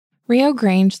Rio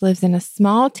Grange lives in a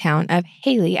small town of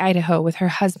Haley, Idaho, with her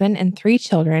husband and 3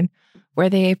 children, where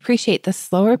they appreciate the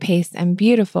slower pace and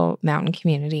beautiful mountain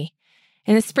community.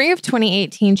 In the spring of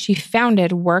 2018, she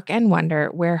founded Work and Wonder,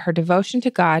 where her devotion to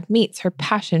God meets her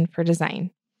passion for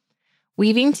design.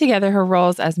 Weaving together her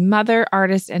roles as mother,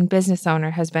 artist, and business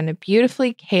owner has been a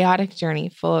beautifully chaotic journey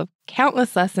full of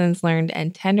countless lessons learned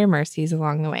and tender mercies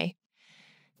along the way.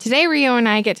 Today, Rio and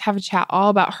I get to have a chat all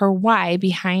about her why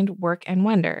behind Work and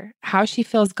Wonder, how she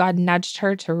feels God nudged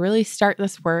her to really start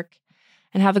this work,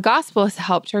 and how the gospel has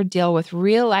helped her deal with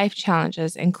real-life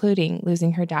challenges, including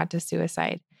losing her dad to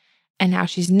suicide, and how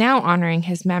she's now honoring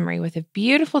his memory with a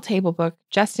beautiful table book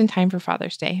just in time for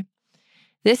Father's Day.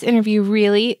 This interview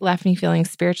really left me feeling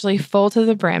spiritually full to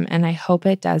the brim, and I hope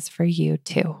it does for you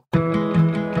too.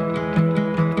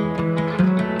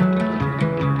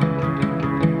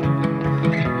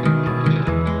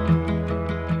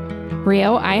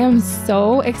 Rio, I am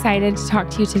so excited to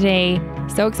talk to you today.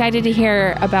 So excited to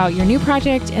hear about your new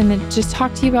project and then just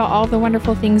talk to you about all the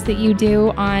wonderful things that you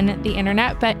do on the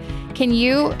internet. But can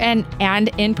you, and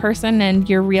in person, and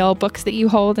your real books that you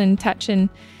hold and touch and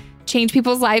change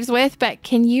people's lives with, but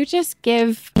can you just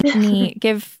give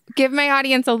my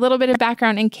audience a little bit of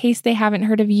background in case they haven't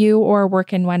heard of you or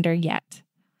Work and Wonder yet?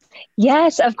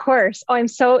 Yes, of course. Oh, I'm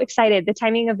so excited. The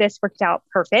timing of this worked out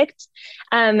perfect.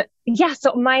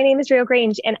 So my name is Rio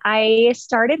Grange, and I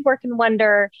started Work and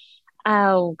Wonder.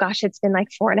 Oh gosh, it's been like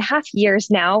 4.5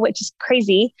 years now, which is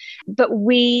crazy. But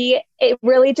it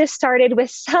really just started with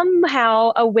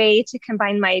somehow a way to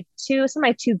combine some of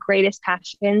my two greatest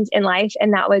passions in life.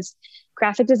 And that was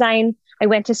graphic design. I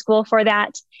went to school for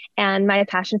that, and my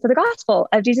passion for the gospel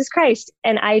of Jesus Christ.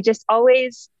 And I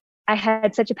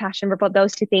had such a passion for both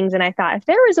those two things. And I thought if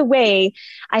there was a way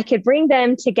I could bring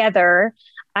them together,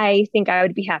 I think I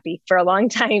would be happy for a long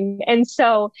time. And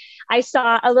so I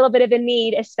saw a little bit of a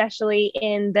need, especially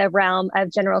in the realm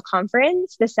of general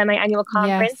conference, the semi-annual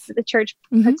conference that the church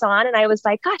puts on. And I was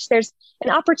like, gosh, there's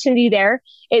an opportunity there.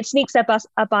 It sneaks up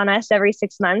on us every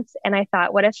 6 months. And I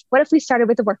thought, what if we started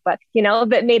with a workbook,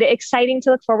 that made it exciting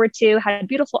to look forward to, had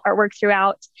beautiful artwork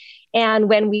throughout. And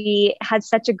when we had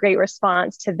such a great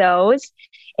response to those,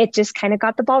 it just kind of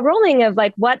got the ball rolling of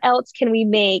like, what else can we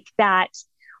make that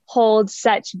holds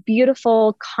such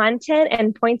beautiful content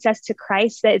and points us to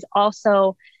Christ that is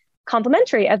also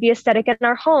complementary of the aesthetic in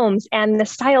our homes and the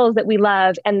styles that we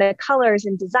love and the colors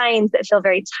and designs that feel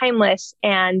very timeless.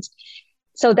 And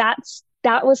so that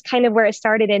was kind of where it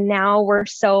started. And now we're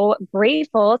so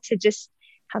grateful to just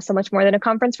have so much more than a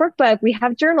conference workbook. We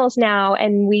have journals now,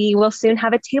 and we will soon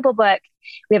have a table book.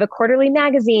 We have a quarterly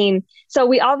magazine. So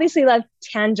we obviously love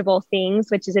tangible things,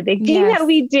 which is a big thing that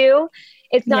we do.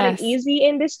 It's not an easy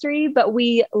industry, but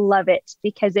we love it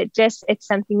because it's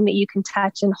something that you can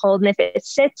touch and hold. And if it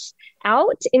sits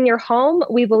out in your home,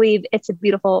 we believe it's a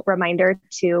beautiful reminder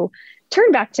to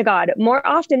turn back to God more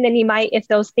often than you might if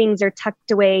those things are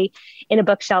tucked away in a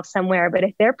bookshelf somewhere. But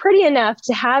if they're pretty enough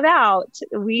to have out,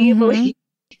 we believe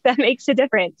that makes a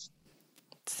difference.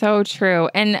 So true.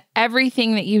 And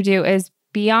everything that you do is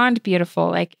beyond beautiful.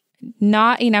 Like,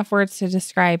 not enough words to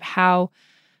describe how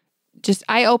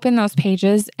I open those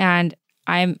pages and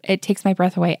it takes my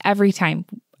breath away every time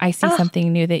I see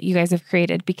something new that you guys have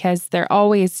created, because they're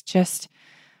always just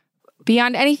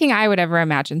beyond anything I would ever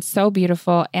imagine. So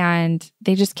beautiful. And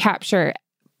they just capture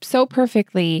so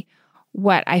perfectly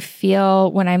what I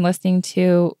feel when I'm listening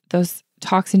to those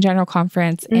talks in general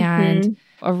conference, and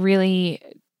a really,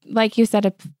 like you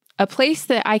said, a place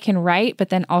that I can write, but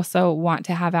then also want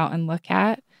to have out and look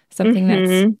at.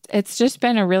 Something it's just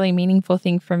been a really meaningful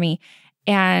thing for me.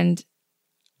 And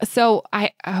so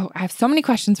I have so many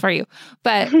questions for you.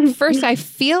 But first, I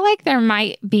feel like there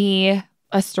might be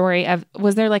a story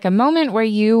was there like a moment where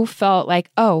you felt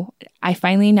like, oh, I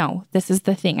finally know this is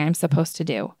the thing I'm supposed to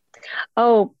do?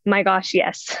 Oh my gosh,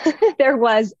 yes. There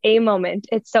was a moment.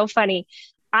 It's so funny.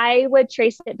 I would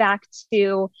trace it back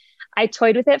to, I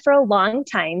toyed with it for a long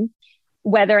time,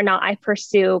 whether or not I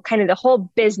pursue kind of the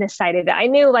whole business side of it. I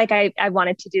knew like I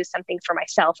wanted to do something for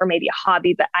myself or maybe a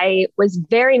hobby, but I was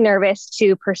very nervous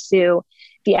to pursue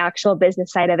the actual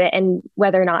business side of it and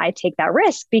whether or not I take that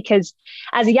risk, because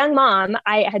as a young mom,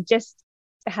 I had just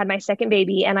had my second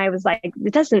baby and I was like,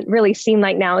 it doesn't really seem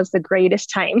like now is the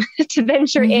greatest time to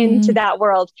venture into that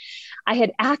world. I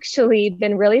had actually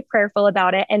been really prayerful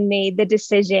about it and made the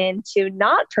decision to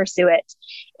not pursue it.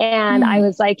 And I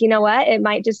was like, you know what, it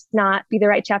might just not be the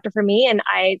right chapter for me. And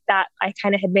I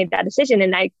kind of had made that decision.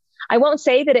 And I won't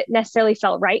say that it necessarily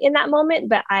felt right in that moment,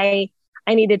 but I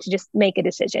needed to just make a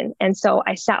decision. And so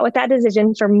I sat with that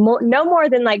decision for no more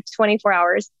than like 24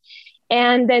 hours.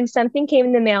 And then something came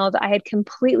in the mail that I had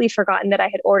completely forgotten that I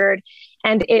had ordered.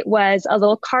 And it was a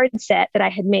little card set that I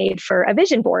had made for a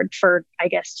vision board for, I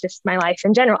guess, just my life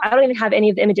in general. I don't even have any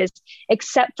of the images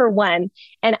except for one.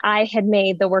 And I had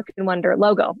made the Work and Wonder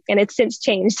logo, and it's since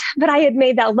changed, but I had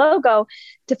made that logo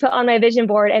to put on my vision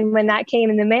board. And when that came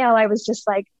in the mail, I was just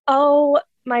like, oh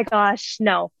my gosh,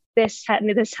 no, this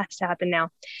has to happen now.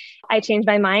 I changed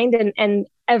my mind. And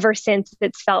ever since,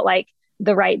 it's felt like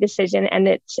the right decision. And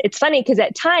it's funny because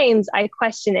at times I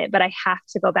question it, but I have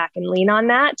to go back and lean on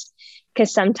that,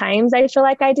 because sometimes I feel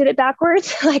like I did it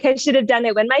backwards. Like I should have done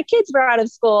it when my kids were out of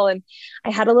school and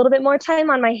I had a little bit more time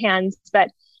on my hands. But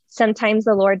sometimes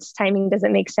the Lord's timing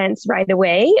doesn't make sense right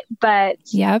away, but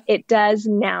it does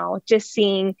now. Just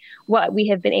seeing what we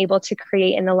have been able to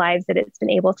create in the lives that it's been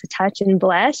able to touch and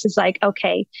bless is like,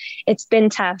 okay, it's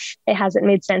been tough. It hasn't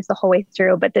made sense the whole way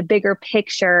through, but the bigger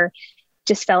picture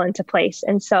just fell into place.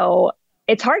 And so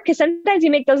it's hard because sometimes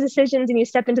you make those decisions and you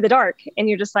step into the dark and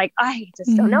you're just like, I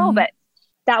just don't know. But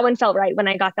that one felt right when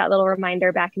I got that little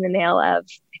reminder back in the mail of,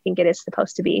 I think it is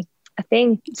supposed to be a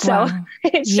thing. So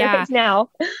it sure is now.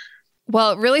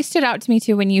 Well, it really stood out to me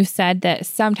too when you said that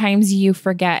sometimes you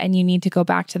forget and you need to go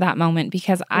back to that moment,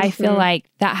 because I feel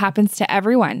like that happens to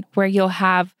everyone, where you'll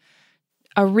have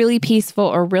a really peaceful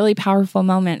or really powerful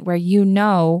moment where you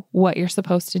know what you're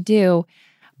supposed to do.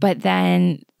 But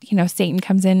then, Satan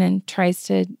comes in and tries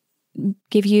to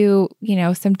give you,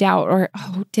 some doubt or,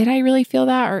 oh, did I really feel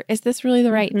that? Or is this really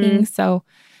the right thing? So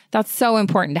that's so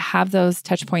important to have those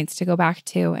touch points to go back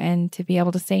to and to be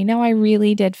able to say, no, I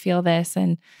really did feel this.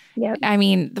 And I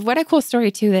mean, what a cool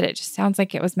story too, that it just sounds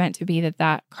like it was meant to be,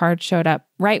 that card showed up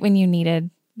right when you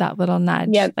needed that little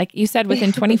nudge. Like you said,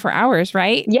 within 24 hours,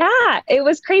 right? Yeah, it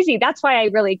was crazy. That's why I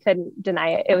really couldn't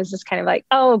deny it. It was just kind of like,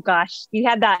 oh gosh, you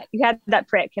had that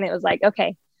prick. And it was like,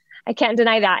 okay, I can't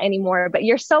deny that anymore. But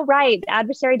you're so right. The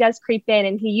adversary does creep in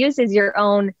and he uses your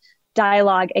own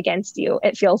dialogue against you,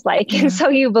 it feels like. And so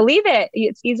you believe it.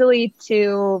 It's easily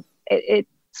it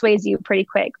sways you pretty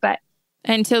quick. But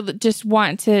until just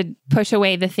want to push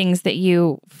away the things that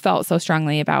you felt so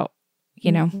strongly about,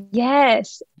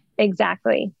 Yes,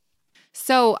 exactly.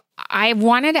 So I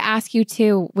wanted to ask you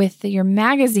too, with your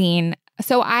magazine.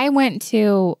 So I went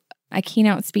to a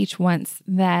keynote speech once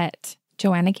that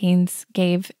Joanna Gaines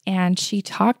gave, and she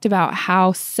talked about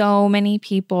how so many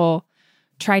people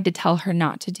tried to tell her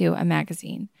not to do a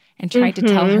magazine and tried to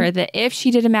tell her that if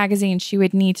she did a magazine, she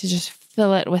would need to just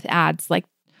fill it with ads, like,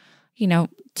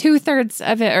 2/3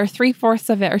 of it or 3/4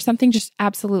 of it or something just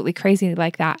absolutely crazy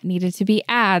like that needed to be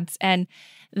ads, and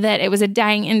that it was a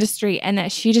dying industry, and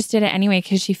that she just did it anyway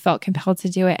because she felt compelled to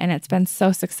do it. And it's been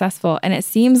so successful. And it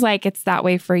seems like it's that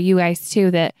way for you guys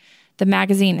too, that the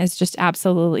magazine is just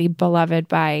absolutely beloved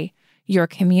by your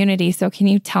community. So can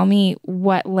you tell me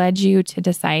what led you to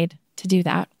decide to do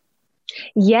that?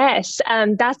 Yes.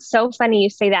 That's so funny you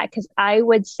say that, because I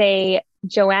would say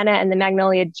Joanna and the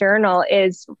Magnolia Journal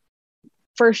is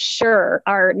for sure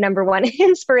our number one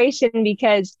inspiration,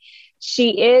 because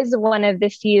she is one of the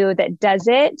few that does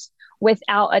it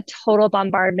without a total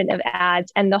bombardment of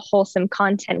ads, and the wholesome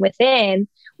content within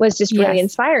was just really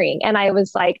inspiring. And I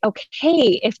was like,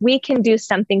 okay, if we can do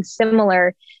something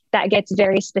similar that gets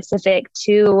very specific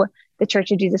to the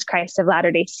Church of Jesus Christ of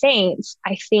Latter-day Saints,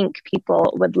 I think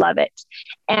people would love it.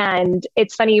 And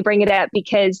it's funny you bring it up,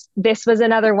 because this was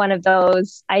another one of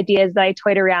those ideas that I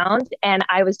toyed around, and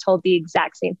I was told the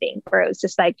exact same thing, where it was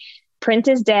just like, print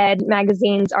is dead.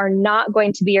 Magazines are not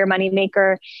going to be your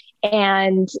moneymaker.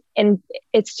 And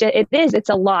it's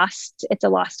a lost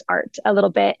art a little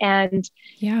bit. And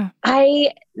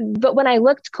but when I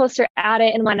looked closer at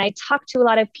it, and when I talked to a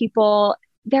lot of people,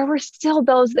 there were still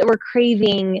those that were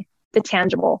craving the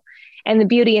tangible and the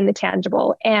beauty in the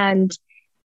tangible, and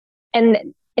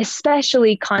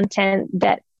especially content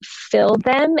that filled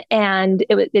them. And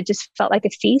it just felt like a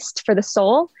feast for the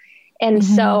soul. And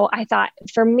so I thought,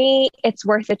 for me, it's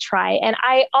worth a try. And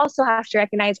I also have to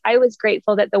recognize, I was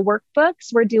grateful that the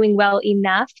workbooks were doing well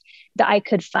enough that I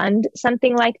could fund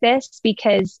something like this,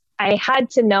 because I had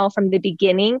to know from the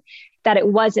beginning that it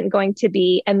wasn't going to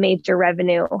be a major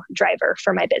revenue driver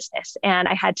for my business. And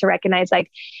I had to recognize,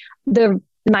 like,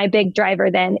 my big driver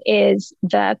then is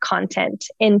the content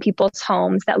in people's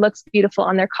homes that looks beautiful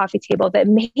on their coffee table, that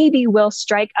maybe will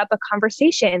strike up a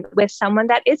conversation with someone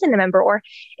that isn't a member, or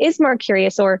is more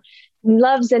curious, or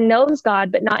loves and knows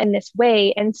God, but not in this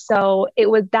way. And so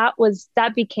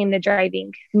that became the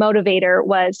driving motivator,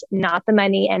 was not the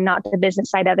money and not the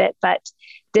business side of it, but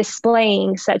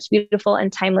displaying such beautiful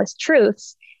and timeless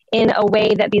truths in a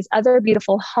way that these other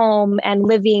beautiful home and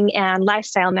living and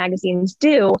lifestyle magazines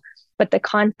do, but the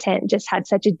content just had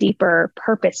such a deeper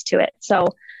purpose to it. So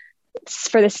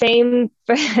for the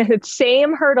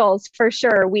same hurdles for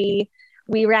sure we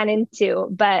ran into,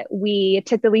 but we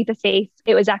took the leap of faith.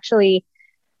 It was actually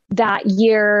that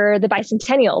year, the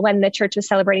bicentennial, when the church was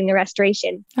celebrating the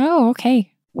restoration. Oh,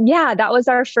 okay. Yeah, that was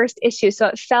our first issue.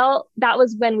 So that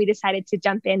was when we decided to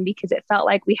jump in, because it felt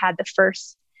like we had the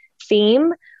first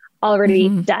theme already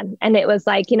done. And it was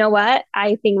like, you know what?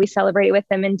 I think we celebrate with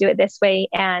them and do it this way.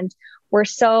 And we're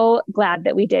so glad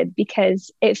that we did,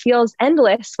 because it feels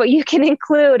endless what you can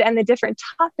include and the different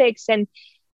topics. And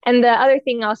the other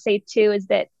thing I'll say too is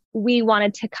that we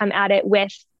wanted to come at it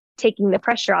with taking the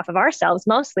pressure off of ourselves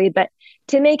mostly, but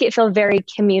to make it feel very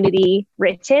community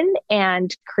written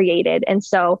and created. And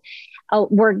so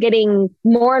we're getting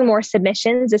more and more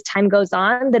submissions as time goes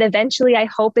on, that eventually I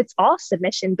hope it's all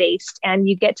submission based and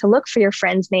you get to look for your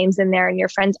friends' names in there and your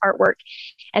friends' artwork.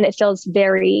 And it feels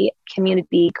very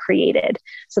community created,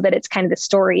 so that it's kind of the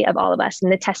story of all of us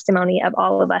and the testimony of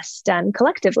all of us done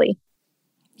collectively.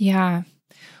 Yeah.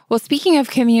 Well, speaking of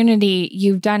community,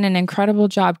 you've done an incredible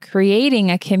job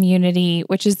creating a community,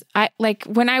 which is like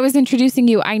when I was introducing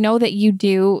you, I know that you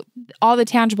do all the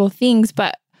tangible things,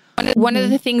 but one of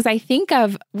the things I think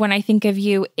of when I think of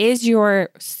you is your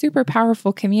super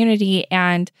powerful community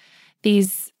and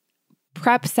these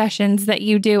prep sessions that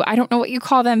you do. I don't know what you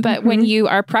call them, but when you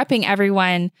are prepping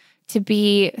everyone to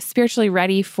be spiritually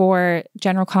ready for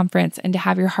General Conference and to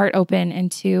have your heart open and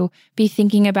to be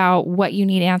thinking about what you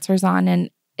need answers on.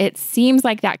 And it seems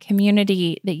like that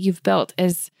community that you've built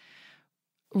is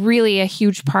really a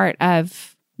huge part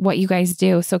of what you guys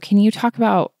do. So can you talk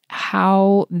about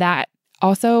how that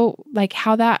also, like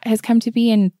how that has come to be,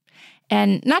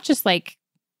 and not just like,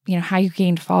 you know, how you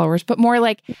gained followers, but more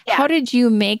like, how did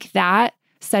you make that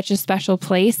such a special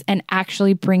place and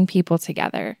actually bring people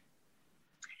together?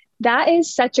 That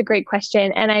is such a great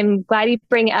question. And I'm glad you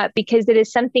bring it up, because it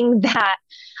is something that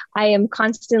I am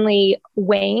constantly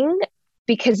weighing,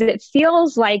 because it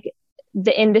feels like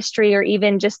the industry or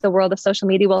even just the world of social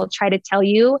media will try to tell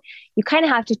you, you kind of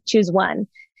have to choose one.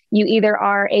 You either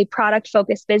are a product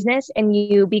focused business and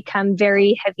you become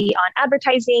very heavy on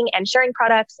advertising and sharing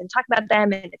products and talk about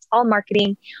them and it's all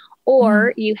marketing,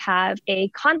 or you have a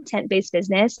content based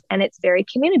business and it's very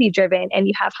community driven and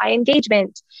you have high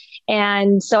engagement.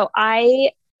 And so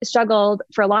I struggled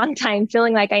for a long time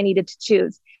feeling like I needed to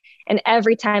choose. And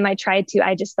every time I tried to,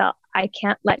 I just felt I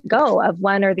can't let go of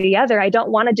one or the other. I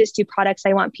don't want to just do products.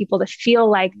 I want people to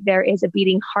feel like there is a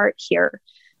beating heart here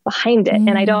behind it.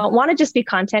 And I don't want to just be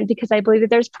content, because I believe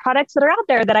that there's products that are out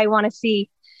there that I want to see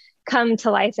come to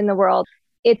life in the world.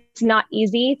 It's not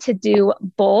easy to do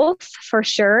both for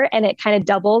sure. And it kind of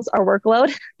doubles our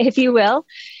workload, if you will.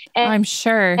 And, I'm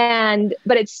sure.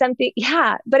 But it's something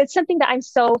that I'm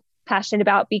so passionate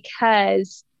about,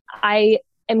 because I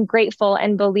am grateful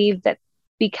and believe that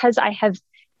because I have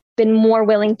been more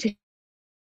willing to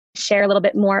share a little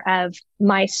bit more of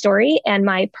my story and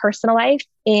my personal life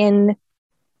in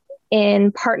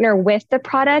partner with the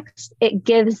products, it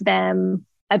gives them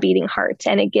a beating heart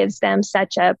and it gives them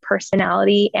such a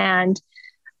personality and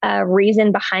a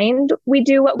reason behind we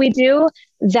do what we do,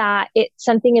 that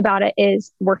something about it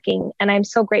is working. And I'm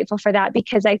so grateful for that,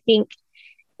 because I think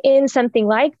in something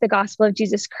like the gospel of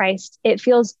Jesus Christ, it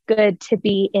feels good to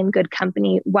be in good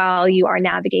company while you are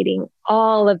navigating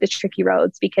all of the tricky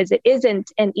roads, because it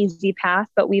isn't an easy path,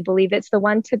 but we believe it's the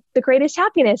one to the greatest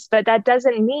happiness. But that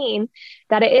doesn't mean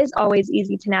that it is always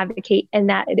easy to navigate, and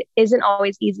that it isn't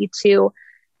always easy to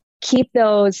keep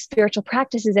those spiritual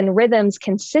practices and rhythms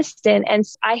consistent. And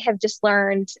I have just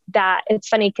learned that it's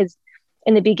funny, because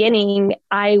in the beginning,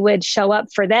 I would show up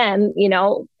for them, you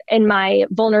know, in my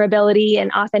vulnerability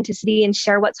and authenticity and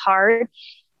share what's hard.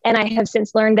 And I have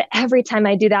since learned that every time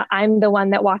I do that, I'm the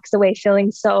one that walks away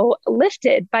feeling so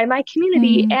lifted by my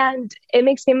community. And it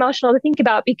makes me emotional to think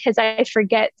about, because I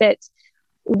forget that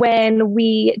when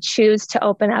we choose to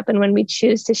open up and when we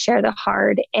choose to share the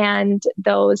hard and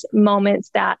those moments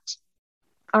that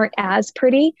aren't as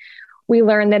pretty, we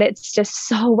learn that it's just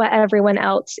so what everyone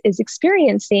else is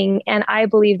experiencing. And I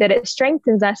believe that it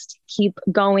strengthens us to keep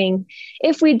going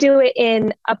if we do it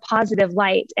in a positive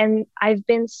light. And I've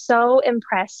been so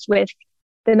impressed with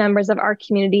the members of our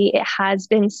community. It has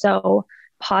been so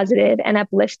positive and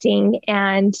uplifting.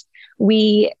 And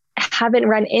we haven't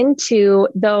run into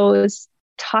those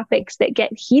topics that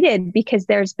get heated, because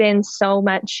there's been so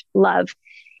much love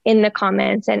in the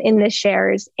comments and in the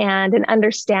shares, and an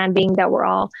understanding that we're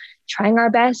all trying our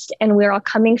best and we're all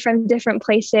coming from different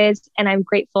places. And I'm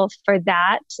grateful for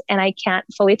that. And I can't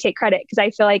fully take credit, because I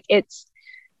feel like it's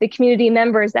the community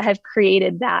members that have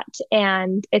created that.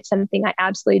 And it's something I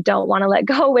absolutely don't want to let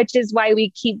go, which is why we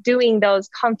keep doing those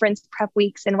conference prep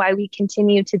weeks and why we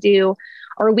continue to do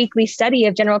our weekly study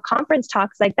of general conference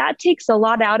talks. Like that takes a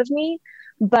lot out of me,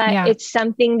 but it's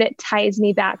something that ties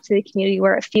me back to the community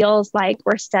where it feels like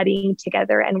we're studying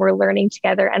together and we're learning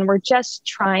together and we're just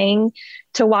trying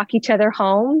to walk each other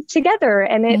home together.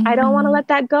 And I don't want to let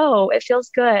that go. It feels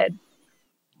good.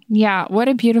 Yeah. What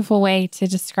a beautiful way to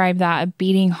describe that. A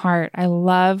beating heart. I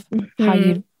love how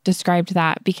you described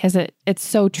that because it's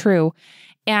so true.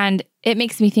 And it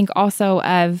makes me think also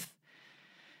of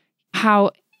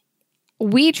how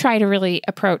we try to really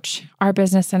approach our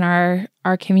business and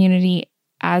our community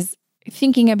as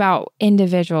thinking about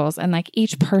individuals and like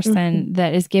each person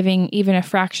that is giving even a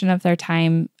fraction of their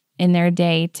time in their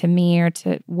day to me or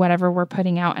to whatever we're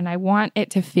putting out. And I want it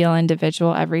to feel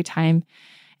individual every time.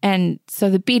 And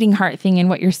so the beating heart thing and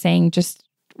what you're saying just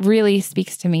really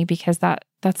speaks to me because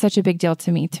that's such a big deal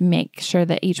to me to make sure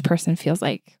that each person feels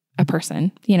like a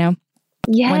person, you know,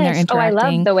 when they're interacting. Oh, I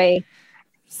love the way.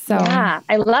 So yeah,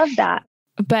 I love that.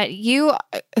 But you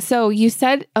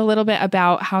said a little bit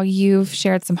about how you've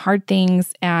shared some hard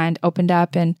things and opened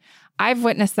up, and I've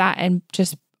witnessed that and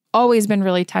just always been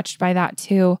really touched by that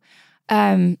too.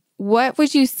 What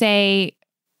would you say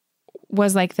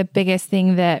was like the biggest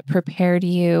thing that prepared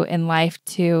you in life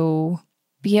to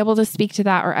be able to speak to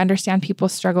that or understand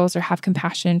people's struggles or have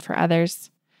compassion for others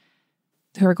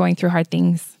who are going through hard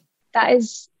things? That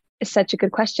is such a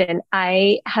good question.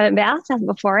 I haven't been asked that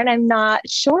before, and I'm not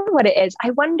sure what it is.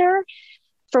 I wonder,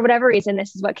 for whatever reason,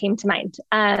 this is what came to mind.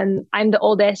 I'm the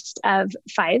oldest of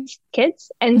 5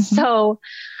 kids. And so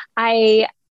I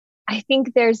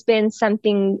think there's been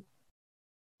something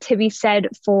to be said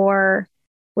for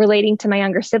relating to my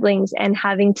younger siblings and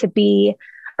having to be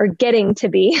or getting to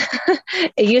be,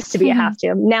 it used to be a have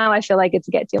to. Now I feel like it's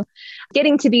a get to.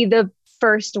 Getting to be the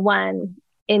first one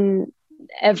in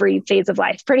every phase of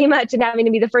life, pretty much, and having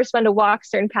to be the first one to walk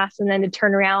certain paths and then to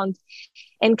turn around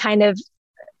and kind of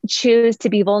choose to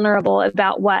be vulnerable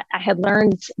about what I had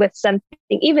learned with something,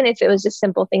 even if it was just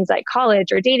simple things like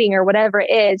college or dating or whatever it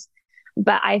is.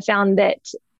 But I found that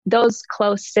those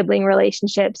close sibling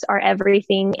relationships are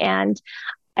everything. And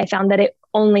I found that it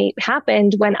only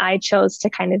happened when I chose to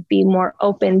kind of be more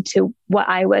open to what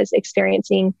I was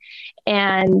experiencing.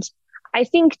 And I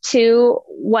think too,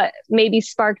 what maybe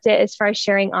sparked it as far as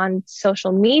sharing on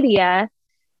social media,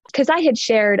 because I had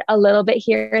shared a little bit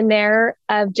here and there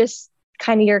of just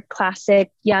kind of your classic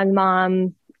young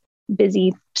mom,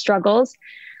 busy struggles.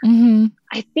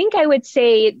 I think I would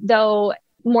say though,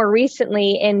 more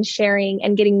recently in sharing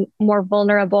and getting more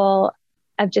vulnerable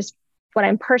of just what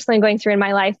I'm personally going through in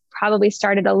my life, probably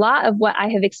started a lot of what I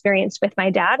have experienced with my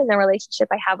dad and the relationship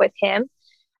I have with him.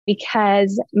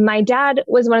 Because my dad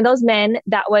was one of those men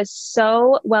that was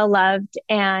so well loved,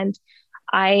 and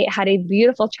I had a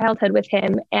beautiful childhood with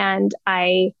him, and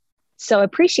I so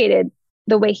appreciated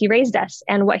the way he raised us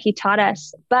and what he taught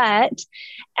us. But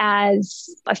as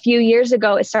a few years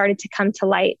ago, it started to come to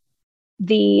light,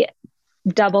 the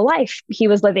double life he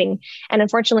was living. And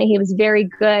unfortunately, he was very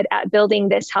good at building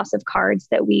this house of cards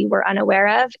that we were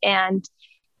unaware of. And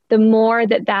the more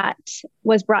that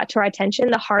was brought to our attention,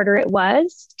 the harder it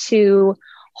was to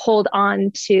hold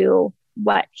on to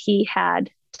what he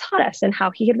had taught us and how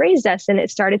he had raised us. And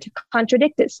it started to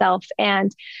contradict itself.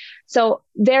 And so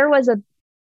there was a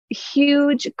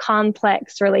huge,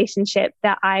 complex relationship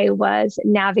that I was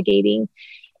navigating.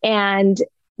 And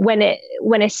when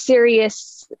a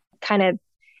serious kind of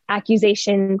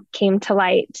accusation came to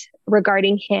light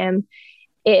regarding him,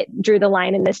 it drew the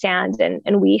line in the sand,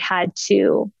 and we had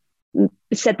to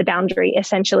set the boundary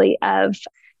essentially of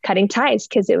cutting ties,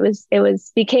 because it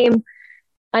became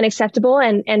unacceptable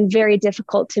and very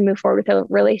difficult to move forward with a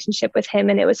relationship with him.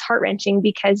 And it was heart-wrenching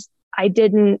because I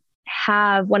didn't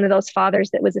have one of those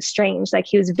fathers that was estranged. Like,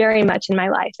 he was very much in my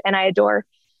life, and I adore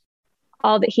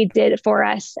all that he did for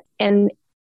us. And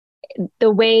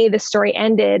the way the story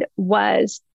ended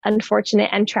was unfortunate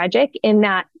and tragic in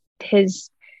that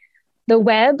the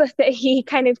web that he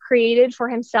kind of created for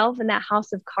himself in that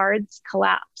house of cards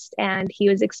collapsed, and he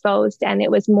was exposed, and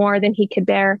it was more than he could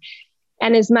bear.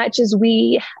 And as much as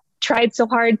we tried so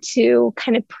hard to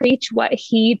kind of preach what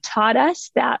he taught us,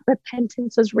 that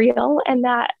repentance was real and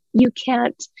that you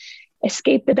can't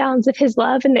escape the bounds of his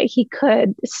love and that he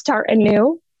could start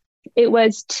anew, it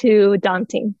was too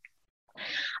daunting.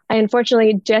 I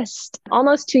unfortunately just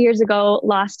almost 2 years ago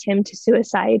lost him to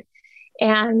suicide.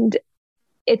 And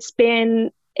it's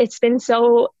been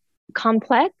so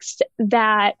complex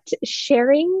that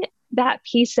sharing that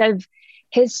piece of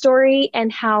his story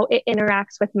and how it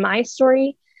interacts with my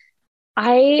story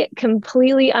I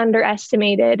completely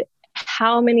underestimated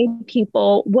how many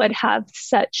people would have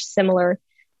such similar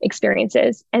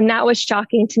experiences. And that was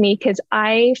shocking to me because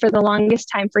for the longest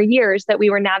time, for years that we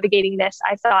were navigating this,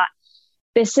 I thought,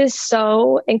 this is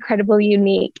so incredibly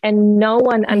unique and no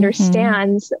one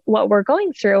understands what we're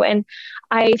going through. And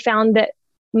I found that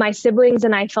my siblings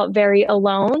and I felt very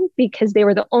alone because they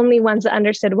were the only ones that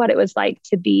understood what it was like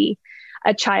to be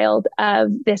a child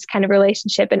of this kind of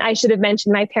relationship. And I should have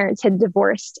mentioned my parents had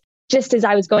divorced just as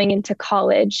I was going into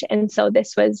college. And so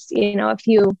this was, a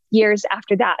few years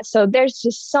after that. So there's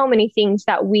just so many things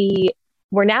that we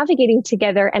were navigating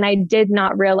together. And I did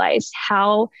not realize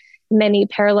how many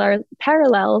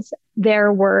parallels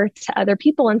there were to other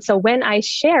people. And so when I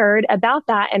shared about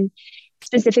that, and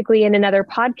specifically in another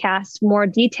podcast, more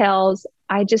details,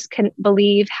 I just couldn't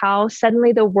believe how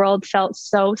suddenly the world felt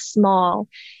so small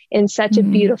in such a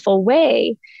beautiful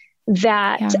way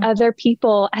that other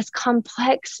people, as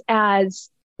complex as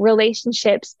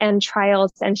relationships and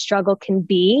trials and struggle can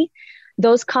be,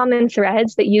 those common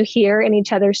threads that you hear in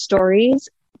each other's stories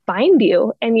bind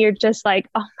you. And you're just like,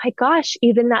 oh my gosh,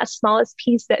 even that smallest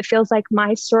piece that feels like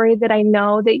my story that I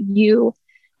know that you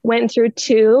went through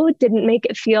too didn't make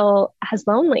it feel as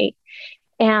lonely.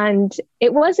 And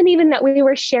it wasn't even that we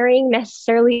were sharing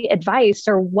necessarily advice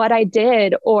or what I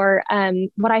did or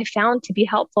what I found to be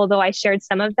helpful, though I shared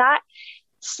some of that.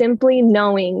 Simply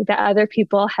knowing that other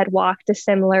people had walked a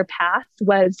similar path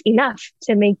was enough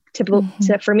for me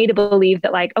to believe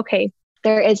that, like, okay,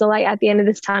 there is a light at the end of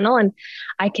this tunnel and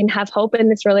I can have hope in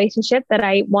this relationship that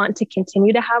I want to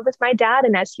continue to have with my dad.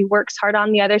 And as he works hard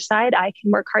on the other side, I can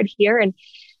work hard here. And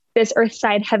this earth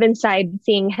side, heaven side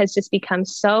thing has just become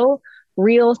so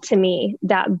real to me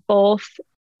that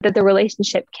the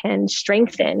relationship can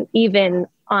strengthen even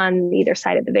on either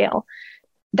side of the veil.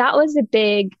 That was a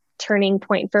big turning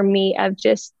point for me of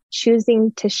just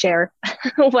choosing to share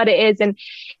what it is. And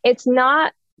it's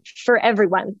not for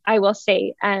everyone, I will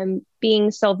say,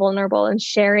 being so vulnerable and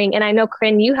sharing. And I know,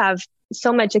 Corinne, you have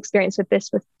so much experience with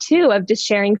this too, of just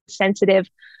sharing sensitive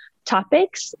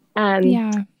topics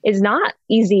is not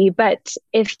easy, but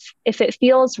if it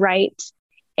feels right,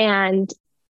 and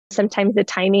sometimes the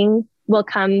timing will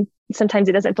come, sometimes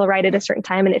it doesn't feel right at a certain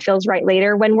time and it feels right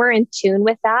later. When we're in tune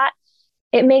with that,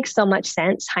 it makes so much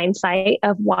sense, hindsight,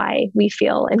 of why we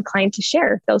feel inclined to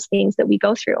share those things that we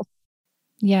go through.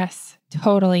 Yes,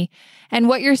 totally. And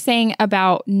what you're saying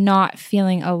about not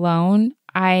feeling alone,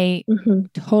 I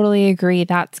totally agree.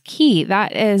 That's key.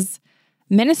 That is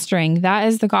ministering. That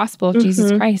is the gospel of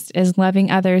Jesus Christ, is loving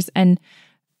others and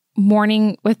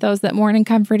mourning with those that mourn and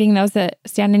comforting those that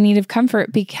stand in need of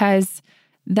comfort, because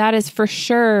that is for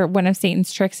sure one of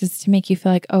Satan's tricks, is to make you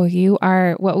feel like, oh, you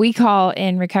are what we call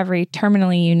in recovery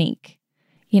terminally unique.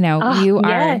 You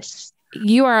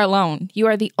are alone. You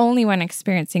are the only one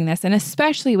experiencing this. And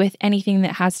especially with anything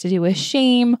that has to do with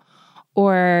shame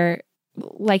or,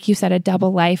 like you said, a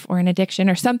double life or an addiction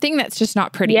or something that's just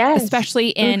not pretty,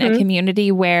 especially in a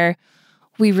community where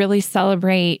we really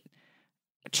celebrate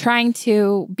trying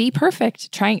to be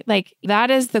perfect,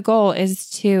 that is the goal, is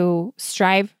to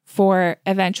strive for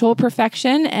eventual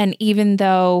perfection. And even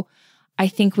though I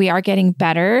think we are getting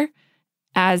better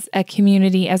as a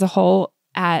community as a whole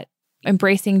at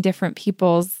embracing different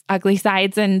people's ugly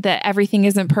sides and that everything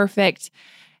isn't perfect,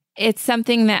 it's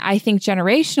something that I think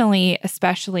generationally,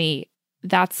 especially,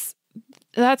 that's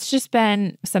just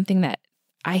been something that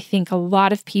I think a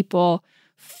lot of people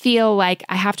feel like,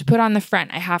 I have to put on the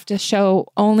front. I have to show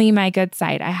only my good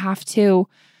side. I have to,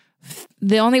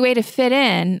 the only way to fit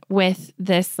in with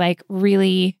this like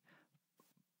really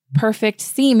perfect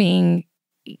seeming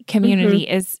community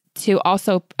is to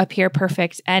also appear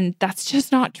perfect. And that's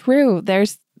just not true.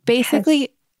 There's basically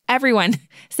everyone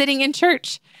sitting in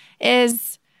church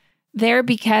is there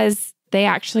because they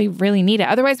actually really need it.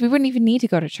 Otherwise, we wouldn't even need to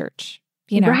go to church,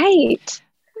 Right.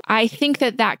 I think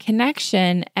that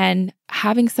connection and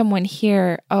having someone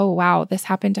hear, oh, wow, this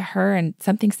happened to her and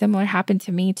something similar happened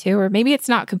to me too. Or maybe it's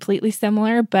not completely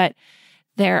similar, but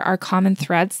there are common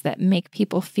threads that make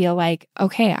people feel like,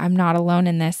 okay, I'm not alone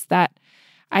in this. That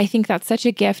I think that's such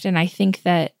a gift. And I think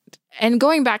that, and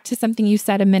going back to something you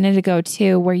said a minute ago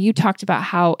too, where you talked about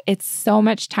how it's so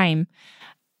much time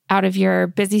out of your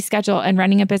busy schedule and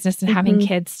running a business and having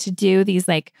kids to do these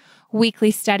like weekly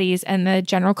studies and the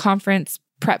general conference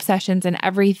prep sessions and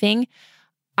everything.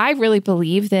 I really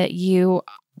believe that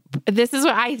this is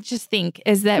what I just think,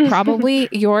 is that probably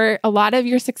a lot of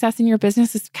your success in your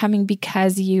business is coming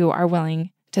because you are willing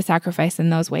to sacrifice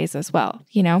in those ways as well,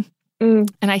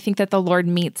 And I think that the Lord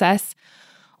meets us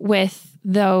with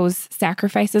those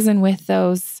sacrifices and with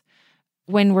those,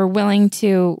 when we're willing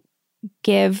to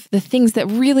give the things that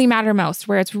really matter most,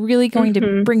 where it's really going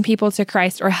to bring people to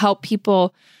Christ or help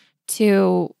people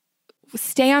to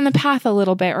stay on the path a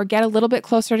little bit or get a little bit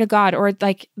closer to God, or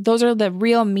like those are the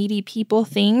real meaty people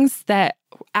things that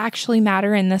actually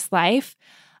matter in this life.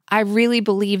 I really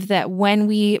believe that when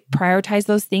we prioritize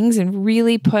those things and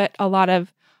really put a lot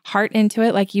of heart into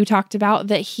it, like you talked about,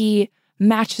 that He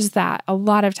matches that a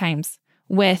lot of times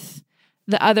with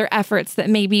the other efforts that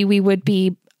maybe we would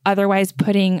be otherwise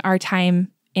putting our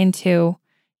time into.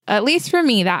 At least for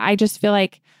me, that I just feel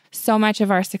like so much of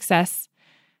our success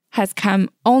has come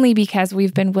only because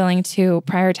we've been willing to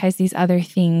prioritize these other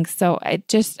things. So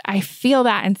I feel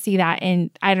that and see that. And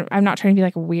I'm not trying to be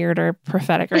like weird or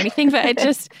prophetic or anything, but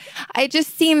it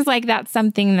just seems like that's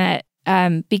something that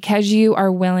because you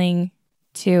are willing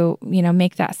to,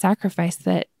 make that sacrifice,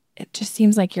 that it just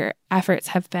seems like your efforts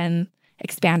have been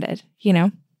expanded,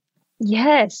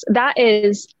 Yes, that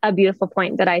is a beautiful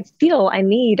point that I feel I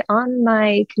need on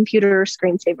my computer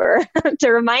screensaver to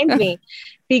remind me,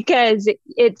 because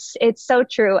it's so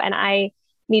true. And I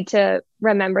need to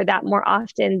remember that more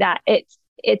often, that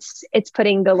it's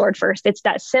putting the Lord first. It's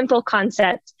that simple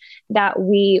concept that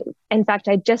in fact,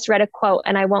 I just read a quote,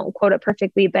 and I won't quote it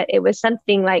perfectly, but it was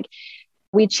something like,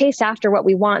 we chase after what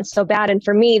we want so bad. And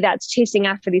for me, that's chasing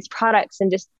after these products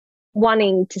and just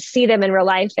wanting to see them in real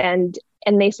life. And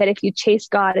they said, if you chase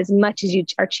God as much as you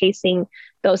are chasing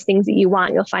those things that you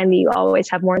want, you'll find that you always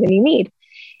have more than you need.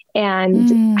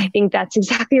 And I think that's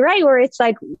exactly right, where it's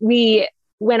like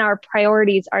when our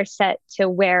priorities are set to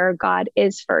where God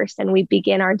is first, and we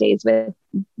begin our days with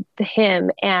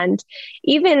Him. And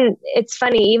it's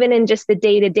funny, even in just the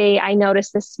day to day, I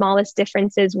noticed the smallest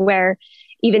differences where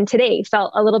even today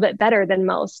felt a little bit better than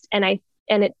most. And I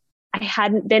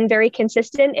hadn't been very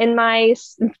consistent in my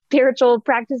spiritual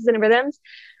practices and rhythms,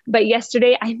 but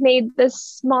yesterday I made the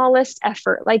smallest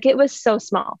effort. Like, it was so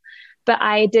small, but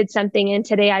I did something. And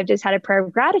today I've just had a prayer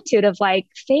of gratitude of like,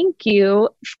 thank you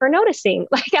for noticing.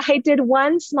 Like, I did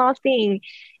one small thing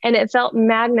and it felt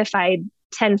magnified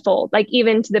tenfold, like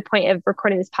even to the point of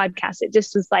recording this podcast. It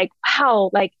just was like,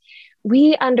 wow, like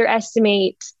we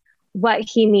underestimate what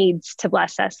He needs to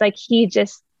bless us. Like,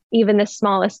 even the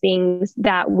smallest things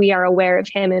that we are aware of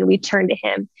Him and we turn to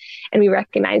Him and we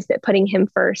recognize that putting Him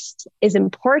first is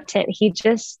important. He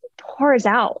just pours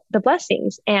out the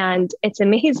blessings. And it's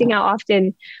amazing how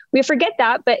often we forget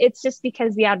that, but it's just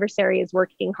because the adversary is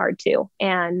working hard too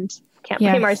and can't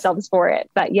blame ourselves for it.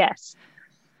 But yes.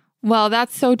 Well,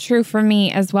 that's so true for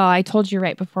me as well. I told you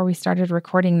right before we started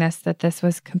recording this that this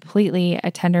was completely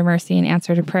a tender mercy and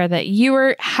answer to prayer, that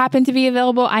you happened to be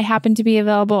available. I happened to be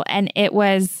available. And it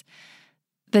was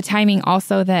the timing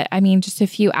also that, just a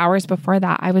few hours before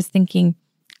that, I was thinking,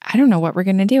 I don't know what we're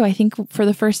going to do. I think for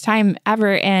the first time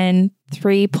ever in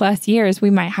 3+ years, we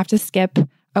might have to skip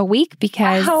a week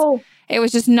because it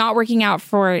was just not working out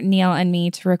for Neil and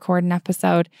me to record an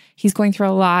episode. He's going through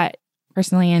a lot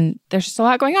personally, and there's just a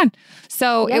lot going on.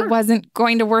 So it wasn't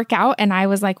going to work out. And I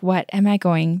was like, what am I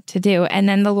going to do? And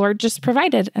then the Lord just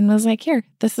provided and was like, here,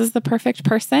 this is the perfect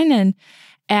person.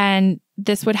 And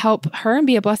this would help her and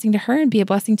be a blessing to her and be a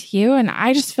blessing to you. And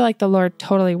I just feel like the Lord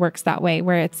totally works that way,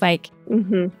 where it's like,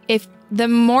 if the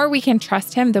more we can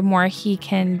trust Him, the more He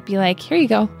can be like, here you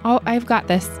go. I've got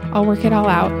this. I'll work it all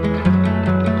out.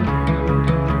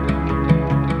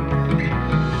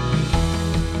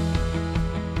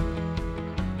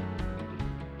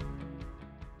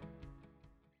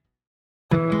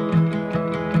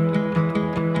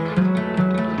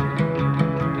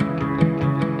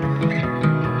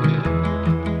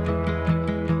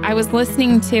 I was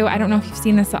listening to, I don't know if you've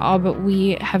seen this at all, but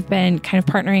we have been kind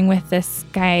of partnering with this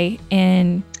guy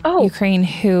in Ukraine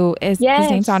who is, his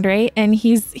name's Andre, and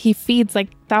he feeds like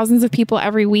thousands of people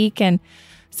every week. And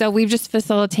so we've just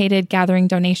facilitated gathering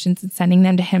donations and sending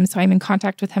them to him. So I'm in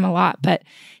contact with him a lot. But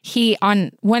he,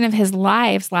 on one of his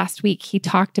lives last week, he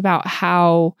talked about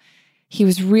how he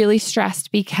was really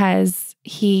stressed because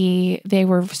they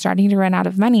were starting to run out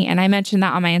of money. And I mentioned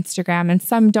that on my Instagram, and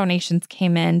some donations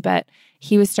came in, but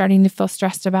he was starting to feel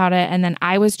stressed about it. And then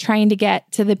I was trying to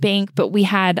get to the bank, but we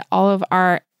had all of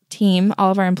our team, all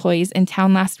of our employees in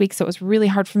town last week. So it was really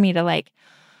hard for me to like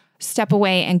step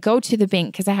away and go to the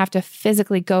bank, because I have to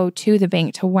physically go to the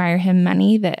bank to wire him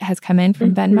money that has come in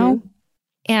from Venmo.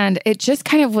 And it just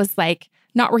kind of was like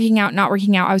not working out.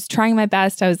 I was trying my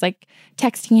best. I was like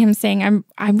texting him saying,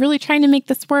 I'm really trying to make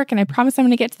this work. And I promise I'm going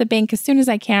to get to the bank as soon as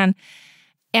I can.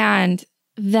 And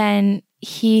then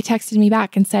he texted me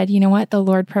back and said, you know what, the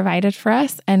Lord provided for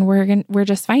us and we're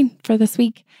just fine for this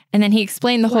week. And then he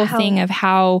explained the whole thing of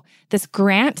how this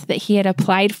grant that he had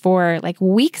applied for like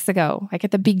weeks ago, like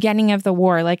at the beginning of the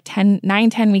war, like 10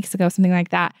 weeks ago, something like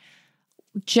that,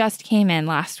 just came in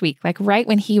last week, like right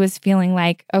when he was feeling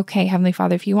like, okay, Heavenly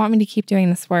Father, if you want me to keep doing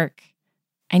this work,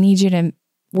 I need you to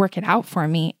work it out for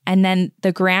me. And then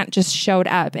the grant just showed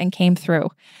up and came through.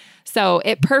 So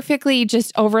it perfectly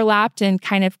just overlapped and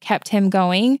kind of kept him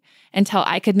going until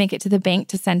I could make it to the bank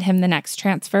to send him the next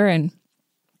transfer. And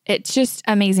it's just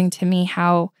amazing to me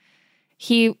how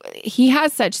he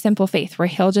has such simple faith where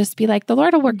he'll just be like, the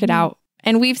Lord will work it out.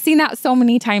 And we've seen that so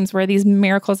many times where these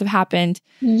miracles have happened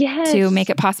to make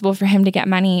it possible for him to get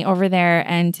money over there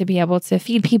and to be able to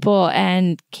feed people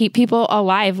and keep people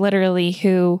alive, literally,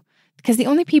 because the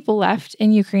only people left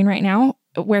in Ukraine right now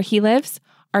where he lives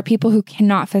are people who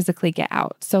cannot physically get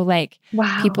out. So like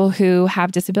people who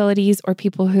have disabilities or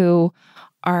people who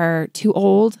are too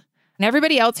old, and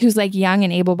everybody else who's like young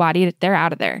and able-bodied, they're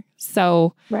out of there.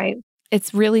 So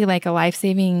it's really like a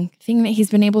life-saving thing that he's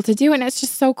been able to do. And it's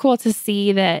just so cool to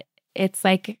see that it's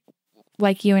like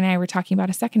you and I were talking about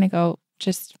a second ago,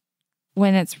 just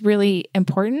when it's really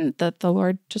important that the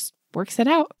Lord just works it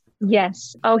out.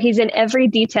 Yes. Oh, he's in every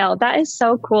detail. That is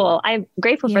so cool. I'm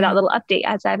grateful for that little update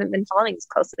as I haven't been following this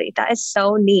closely. That is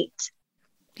so neat.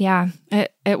 Yeah,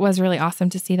 it was really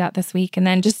awesome to see that this week. And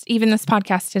then just even this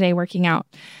podcast today working out.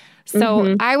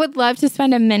 So I would love to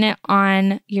spend a minute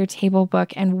on your table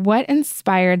book and what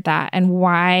inspired that and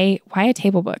why a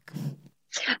table book?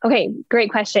 Okay,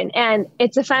 great question. And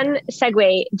it's a fun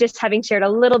segue, just having shared a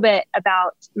little bit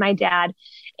about my dad.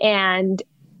 And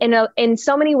in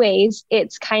so many ways,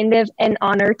 it's kind of an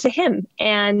honor to him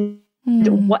and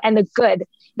the good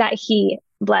that he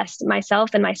blessed myself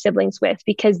and my siblings with,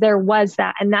 because there was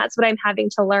that. And that's what I'm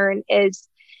having to learn is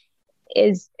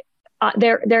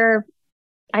there.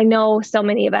 I know so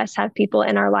many of us have people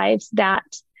in our lives that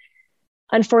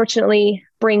unfortunately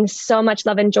bring so much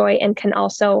love and joy and can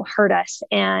also hurt us.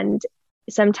 And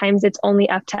sometimes it's only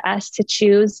up to us to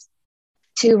choose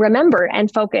to remember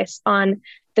and focus on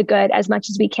the good as much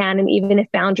as we can. And even if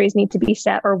boundaries need to be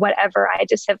set or whatever, I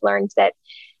just have learned that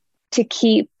to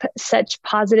keep such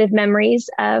positive memories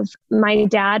of my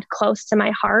dad close to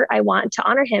my heart, I want to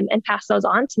honor him and pass those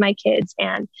on to my kids.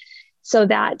 And so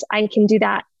that I can do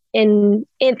that and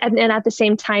at the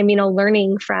same time,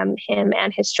 learning from him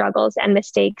and his struggles and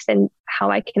mistakes and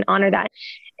how I can honor that.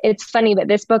 It's funny, but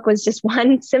this book was just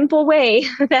one simple way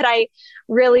that I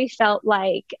really felt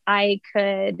like I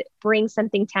could bring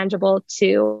something tangible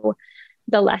to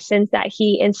the lessons that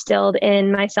he instilled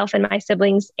in myself and my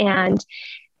siblings. And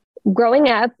growing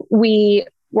up, we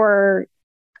were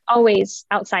always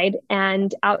outside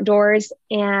and outdoors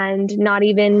and not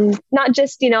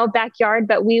just, backyard,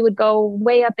 but we would go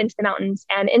way up into the mountains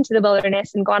and into the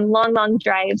wilderness and go on long, long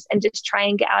drives and just try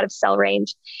and get out of cell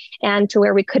range and to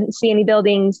where we couldn't see any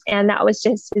buildings. And that was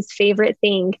just his favorite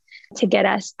thing to get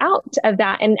us out of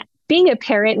that. And being a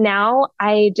parent now,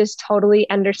 I just totally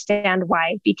understand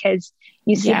why, because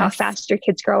you see how fast your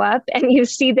kids grow up and you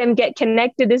see them get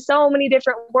connected to so many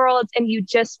different worlds and you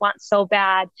just want so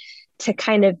bad to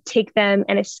kind of take them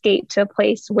and escape to a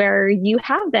place where you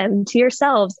have them to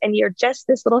yourselves and you're just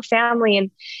this little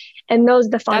family. And those are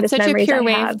the fondest memories I have. That's such a pure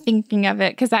way of thinking of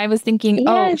it. Cause I was thinking,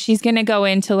 oh, she's going to go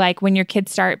into like when your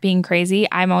kids start being crazy.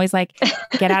 I'm always like,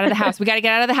 get out of the house. We got to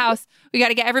get out of the house. We got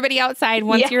to get everybody outside.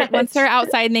 Once they're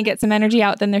outside and they get some energy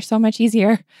out, then they're so much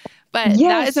easier. But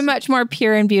that is a much more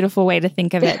pure and beautiful way to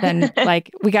think of it than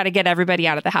like, we got to get everybody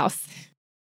out of the house.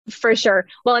 For sure.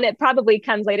 Well, and it probably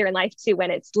comes later in life too,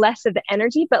 when it's less of the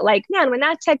energy, but like, man, when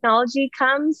that technology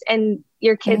comes and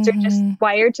your kids are just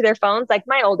wired to their phones, like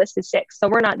my oldest is 6, so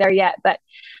we're not there yet, but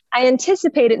I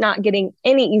anticipate it not getting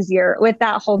any easier with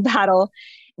that whole battle.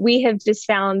 We have just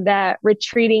found that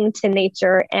retreating to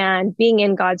nature and being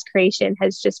in God's creation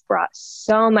has just brought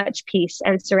so much peace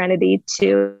and serenity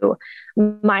to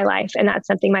my life. And that's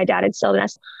something my dad instilled in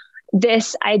us.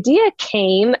 This idea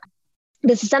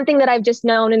this is something that I've just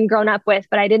known and grown up with,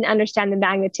 but I didn't understand the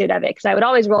magnitude of it because I would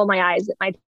always roll my eyes at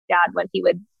my dad when he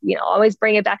would, always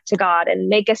bring it back to God and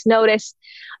make us notice,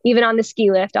 even on the ski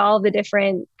lift, all the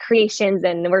different creations.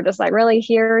 And we're just like, really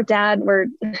here, Dad,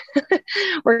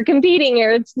 we're competing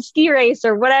here. It's the ski race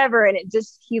or whatever. And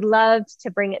he loved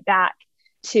to bring it back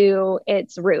to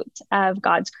its root of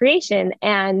God's creation.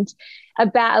 And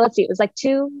it was like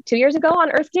two years ago on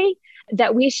Earth Day,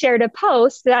 that we shared a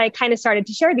post that I kind of started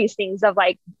to share these things of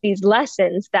like these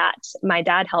lessons that my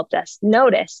dad helped us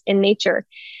notice in nature.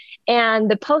 And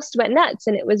the post went nuts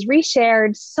and it was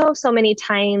reshared so many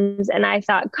times. And I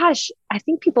thought, gosh, I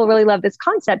think people really love this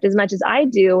concept as much as I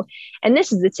do. And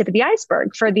this is the tip of the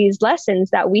iceberg for these lessons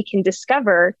that we can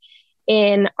discover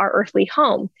in our earthly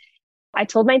home. I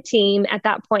told my team at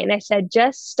that point, and I said,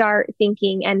 just start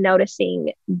thinking and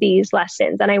noticing these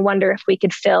lessons. And I wonder if we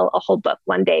could fill a whole book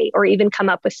one day or even come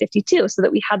up with 52 so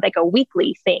that we had like a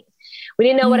weekly thing. We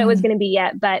didn't know what it was going to be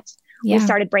yet, but we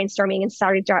started brainstorming and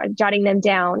started jotting them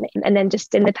down. And then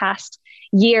just in the past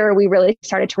year, we really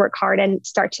started to work hard and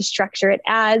start to structure it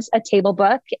as a table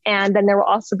book. And then there will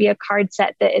also be a card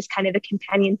set that is kind of a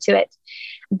companion to it.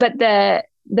 But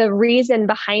the reason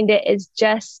behind it is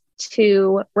just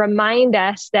to remind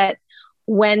us that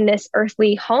when this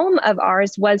earthly home of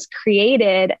ours was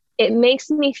created, it makes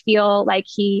me feel like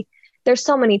there's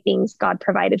so many things God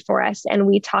provided for us. And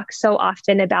we talk so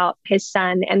often about his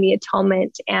son and the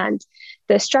atonement and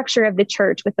the structure of the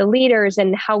church with the leaders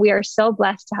and how we are so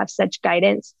blessed to have such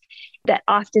guidance that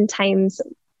oftentimes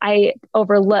I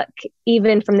overlook,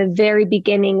 even from the very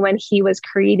beginning when he was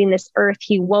creating this earth,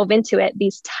 he wove into it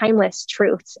these timeless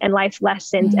truths and life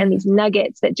lessons and these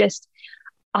nuggets that just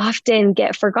often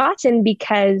get forgotten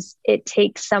because it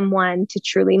takes someone to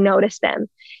truly notice them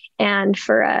and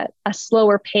for a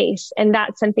slower pace. And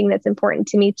that's something that's important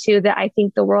to me too, that I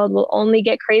think the world will only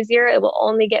get crazier. It will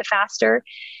only get faster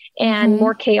and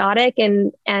more chaotic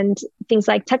and things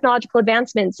like technological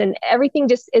advancements and everything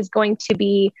just is going to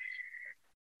be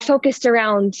focused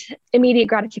around immediate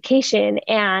gratification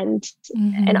and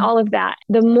all of that.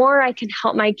 The more I can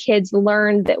help my kids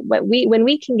learn that when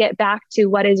we can get back to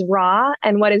what is raw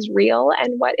and what is real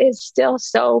and what is still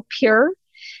so pure,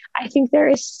 I think there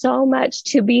is so much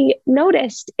to be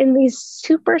noticed in these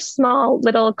super small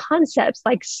little concepts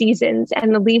like seasons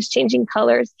and the leaves changing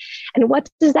colors. And what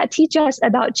does that teach us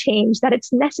about change, that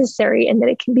it's necessary and that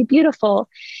it can be beautiful?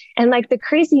 And like the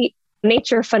crazy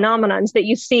nature phenomenons that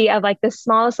you see of like the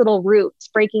smallest little roots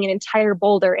breaking an entire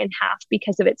boulder in half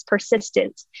because of its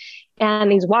persistence,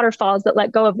 and these waterfalls that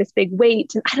let go of this big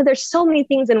weight. And there's so many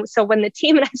things. And so when the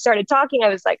team and I started talking, I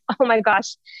was like, oh my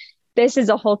gosh, this is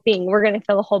a whole thing. We're going to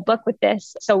fill a whole book with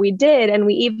this. So we did. And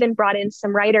we even brought in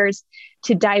some writers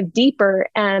to dive deeper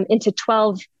into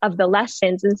 12 of the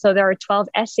lessons. And so there are 12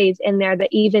 essays in there that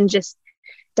even just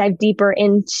dive deeper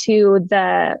into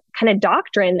the kind of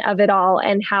doctrine of it all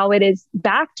and how it is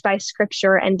backed by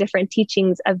scripture and different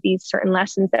teachings of these certain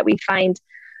lessons that we find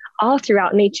all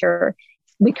throughout nature.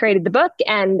 We created the book,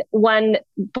 and one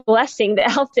blessing that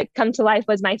helped it come to life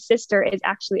was my sister is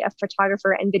actually a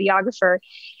photographer and videographer,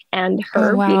 and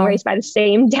her being raised by the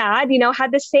same dad,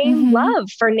 had the same love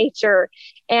for nature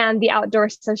and the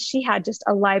outdoors. So she had just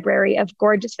a library of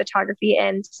gorgeous photography.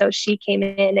 And so she came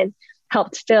in and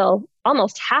helped fill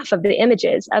almost half of the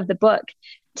images of the book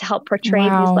to help portray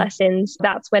these lessons.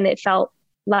 That's when it felt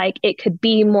like it could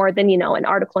be more than, an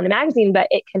article in a magazine, but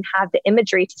it can have the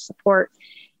imagery to support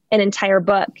an entire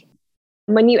book.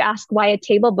 When you ask why a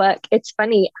table book, it's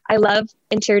funny. I love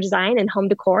interior design and home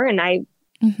decor, and I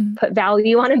put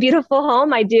value on a beautiful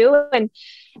home. I do. But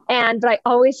I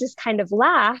always just kind of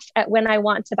laugh at when I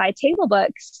want to buy table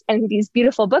books and these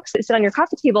beautiful books that sit on your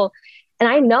coffee table. And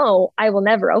I know I will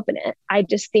never open it. I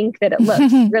just think that it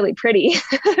looks really pretty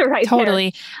right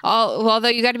Totally. Although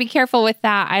you got to be careful with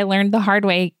that. I learned the hard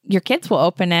way. Your kids will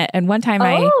open it. And one time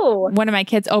one of my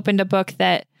kids opened a book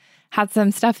that had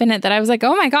some stuff in it that I was like,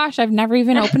 oh my gosh, I've never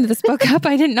even opened this book up.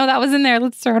 I didn't know that was in there.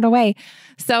 Let's throw it away.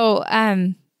 So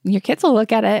your kids will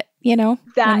look at it, when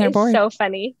they're bored. That is so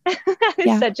funny. That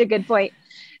is such a good point.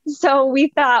 So we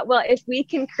thought, well, if we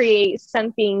can create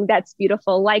something that's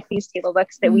beautiful, like these table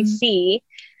books that we see,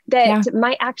 that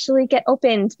might actually get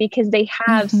opened because they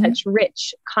have such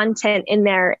rich content in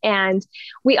there. And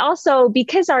we also,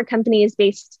 because our company is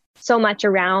based so much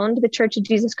around the Church of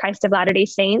Jesus Christ of Latter-day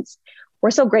Saints,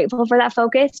 we're so grateful for that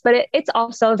focus, but it's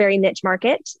also a very niche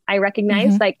market. I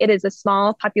recognize like it is a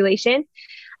small population.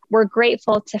 We're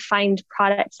grateful to find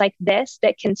products like this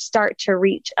that can start to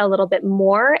reach a little bit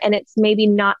more. And it's maybe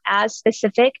not as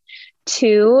specific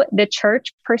to the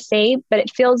church per se, but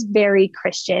it feels very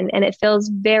Christian and it feels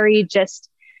very just,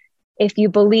 if you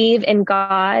believe in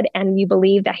God and you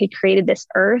believe that he created this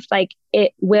earth, like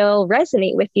it will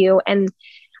resonate with you. And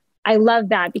I love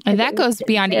that because that goes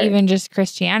beyond even just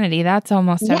Christianity. That's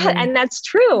almost and that's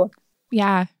true.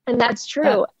 Yeah. And that's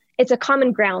true. It's a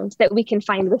common ground that we can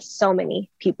find with so many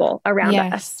people around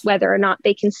us, whether or not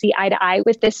they can see eye to eye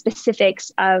with the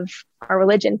specifics of our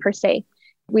religion per se.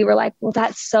 We were like, well,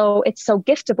 it's so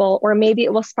giftable, or maybe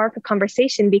it will spark a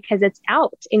conversation because it's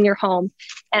out in your home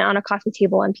and on a coffee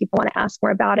table and people want to ask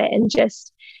more about it. And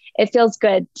it feels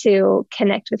good to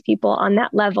connect with people on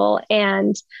that level.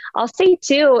 And I'll say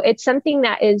too, it's something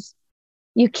that is,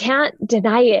 you can't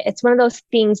deny it. It's one of those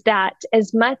things that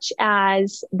as much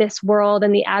as this world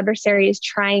and the adversary is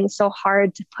trying so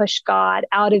hard to push God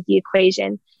out of the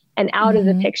equation and out of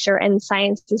the picture, and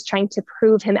science is trying to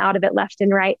prove him out of it left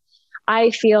and right,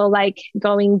 I feel like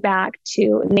going back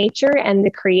to nature and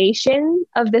the creation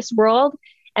of this world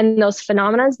and those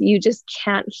phenomena that you just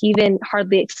can't even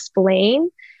hardly explain,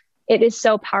 it is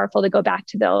so powerful to go back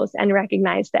to those and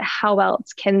recognize that how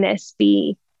else can this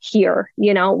be here,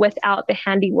 without the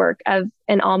handiwork of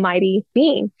an almighty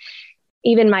being.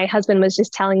 Even my husband was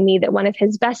just telling me that one of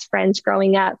his best friends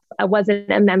growing up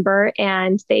wasn't a member,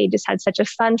 and they just had such a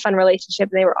fun relationship.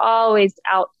 And they were always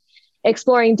out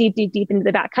exploring deep into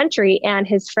the backcountry. And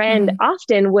his friend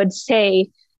often would say,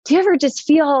 do you ever just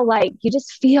feel like you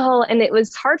just feel, and it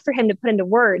was hard for him to put into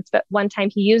words, but one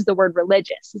time he used the word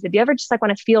religious. He said, do you ever just like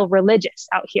want to feel religious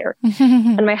out here?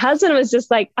 And my husband was just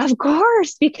like, of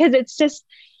course, because it's just,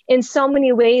 in so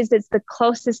many ways, it's the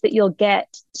closest that you'll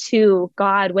get to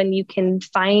God when you can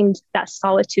find that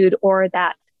solitude or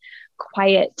that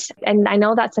quiet. And I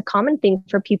know that's a common thing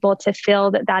for people to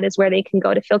feel that is where they can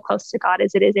go to feel close to God,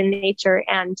 as it is in nature.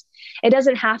 And it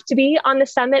doesn't have to be on the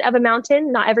summit of a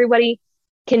mountain. Not everybody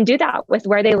can do that with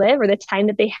where they live or the time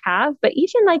that they have, but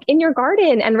even like in your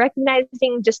garden and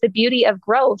recognizing just the beauty of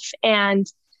growth and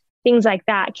things like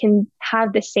that can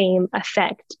have the same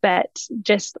effect, but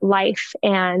just life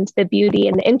and the beauty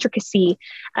and the intricacy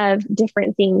of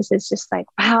different things is just like,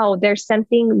 wow, there's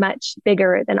something much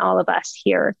bigger than all of us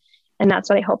here. And that's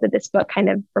what I hope that this book kind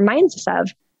of reminds us of.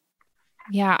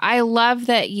 Yeah, I love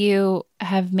that you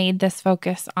have made this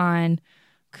focus on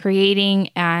creating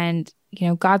and,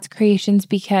 God's creations,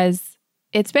 because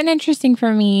it's been interesting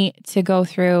for me to go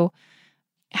through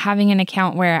having an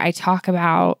account where I talk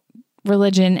about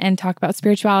religion and talk about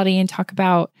spirituality and talk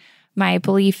about my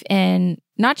belief in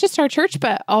not just our church,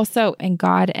 but also in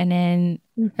God and in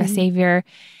a savior.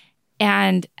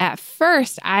 And at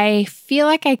first, I feel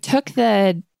like I took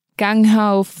the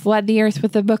gung-ho, flood the earth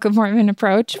with the Book of Mormon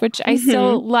approach, which I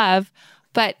still love.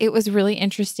 But it was really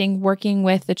interesting working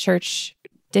with the church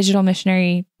digital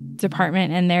missionary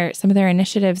department and some of their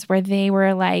initiatives where they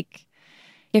were like,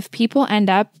 if people end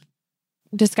up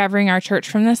discovering our church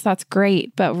from this, that's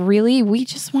great. But really, we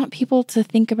just want people to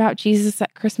think about Jesus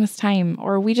at Christmas time,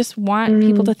 or we just want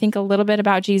people to think a little bit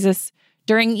about Jesus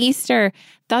during Easter.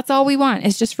 That's all we want,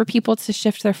 is just for people to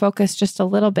shift their focus just a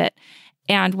little bit.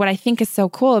 And what I think is so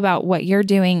cool about what you're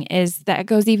doing is that it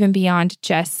goes even beyond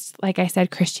just, like I said,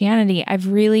 Christianity. I've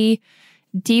really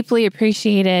deeply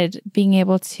appreciated being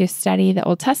able to study the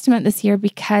Old Testament this year,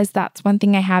 because that's one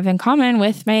thing I have in common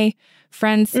with my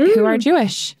friends who are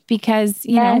Jewish, because,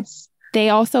 you know, they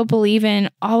also believe in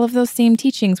all of those same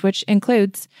teachings, which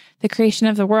includes the creation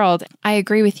of the world. I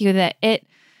agree with you that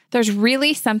there's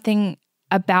really something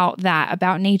about that,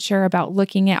 about nature, about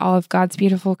looking at all of God's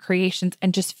beautiful creations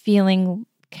and just feeling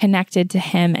connected to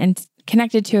Him and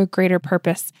connected to a greater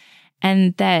purpose.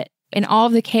 And that in all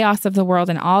of the chaos of the world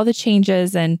and all the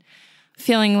changes and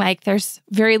feeling like there's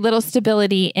very little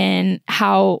stability in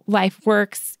how life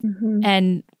works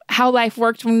and how life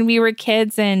worked when we were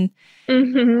kids, and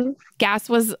gas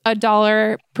was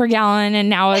 $1 per gallon and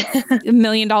now it's $1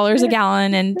 million a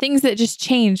gallon, and things that just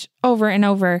change over and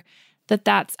over,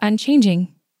 that's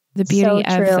unchanging. The beauty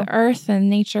of the earth and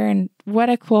nature, and what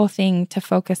a cool thing to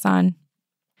focus on.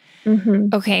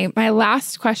 Okay, my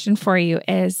last question for you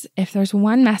is, if there's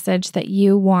one message that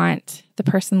you want the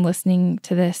person listening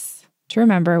to this to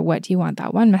remember, what do you want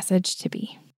that one message to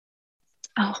be?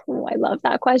 Oh, I love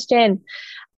that question.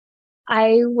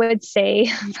 I would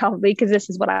say, probably because this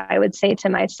is what I would say to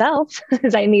myself,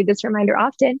 because I need this reminder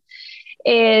often,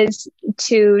 is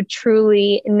to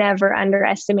truly never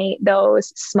underestimate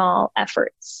those small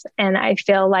efforts. And I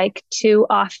feel like too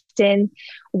often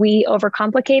we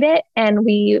overcomplicate it, and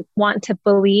we want to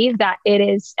believe that it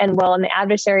is, and the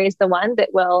adversary is the one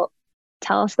that will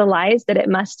tell us the lies, that it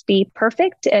must be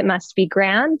perfect, it must be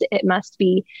grand, it must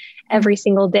be every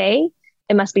single day.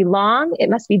 It must be long. It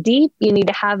must be deep. You need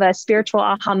to have a spiritual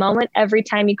aha moment every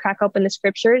time you crack open the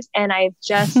scriptures. And I've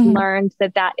just learned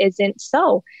that isn't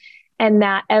so. And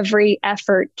that every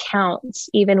effort counts,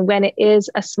 even when it is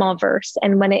a small verse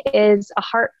and when it is a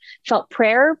heartfelt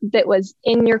prayer that was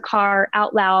in your car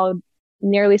out loud,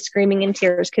 nearly screaming in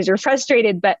tears because you're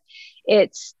frustrated. But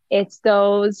it's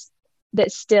those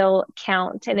that still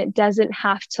count. And it doesn't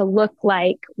have to look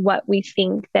like what we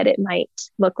think that it might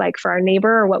look like for our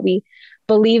neighbor, or what we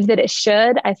believe that it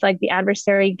should. I feel like the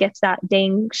adversary gets that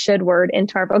dang should word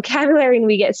into our vocabulary, and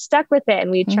we get stuck with it,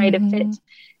 and we try to fit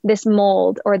this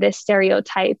mold or this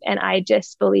stereotype. And I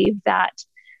just believe that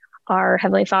our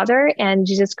Heavenly Father and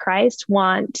Jesus Christ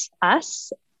want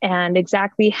us and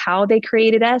exactly how they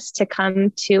created us to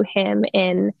come to Him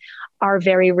in our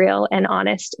very real and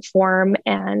honest form.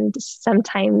 And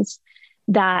sometimes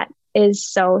that is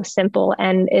so simple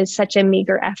and is such a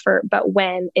meager effort. But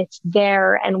when it's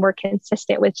there and we're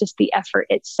consistent with just the effort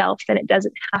itself, then it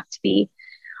doesn't have to be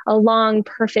a long,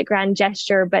 perfect, grand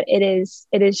gesture, but it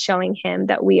is showing Him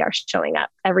that we are showing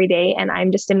up every day. And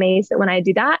I'm just amazed that when I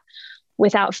do that,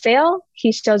 without fail,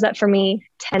 He shows up for me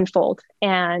tenfold.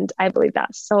 And I believe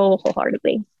that so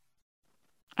wholeheartedly.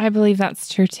 I believe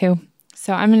that's true too.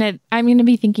 So I'm gonna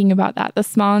be thinking about that, the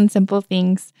small and simple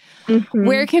things. Mm-hmm.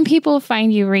 Where can people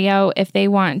find you, Rio, if they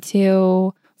want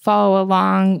to follow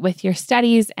along with your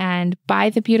studies and buy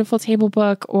the Beautiful Table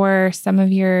book or some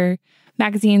of your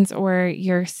magazines or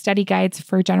your study guides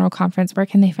for General Conference? Where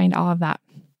can they find all of that?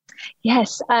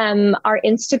 Yes. Our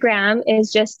Instagram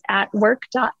is just at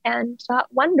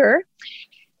work.and.wonder.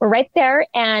 We're right there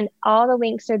and all the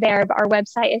links are there. But our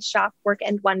website is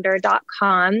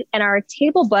shopworkandwonder.com. And our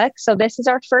table book, so this is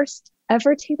our first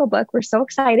ever table book. We're so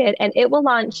excited. And it will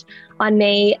launch on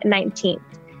May 19th.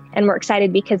 And we're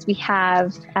excited because we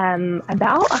have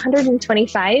about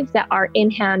 125 that are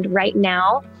in hand right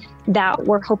now that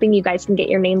we're hoping you guys can get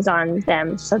your names on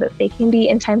them so that they can be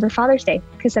in time for Father's Day,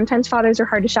 because sometimes fathers are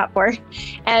hard to shop for.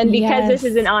 And because this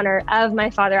is in honor of my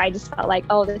father, I just felt like,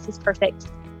 oh, this is perfect.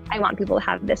 I want people to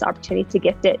have this opportunity to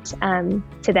gift it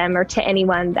to them or to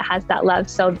anyone that has that love.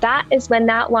 So that is when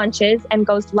that launches and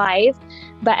goes live.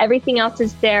 But everything else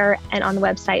is there and on the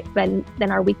website.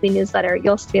 Then our weekly newsletter,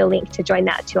 you'll see a link to join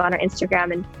that too on our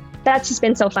Instagram. And that's just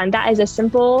been so fun. That is a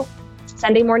simple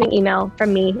Sunday morning email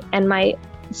from me and my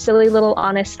silly little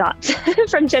honest thoughts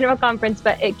from General Conference,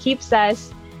 but it keeps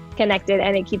us connected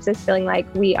and it keeps us feeling like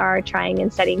we are trying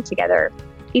and studying together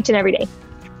each and every day.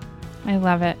 I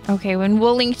love it. Okay,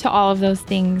 we'll link to all of those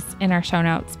things in our show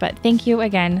notes. But thank you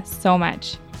again so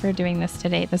much for doing this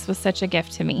today. This was such a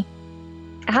gift to me.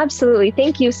 Absolutely.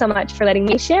 Thank you so much for letting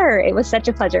me share. It was such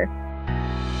a pleasure.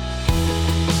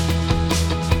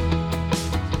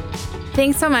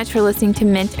 Thanks so much for listening to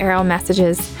Mint Arrow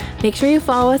Messages. Make sure you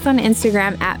follow us on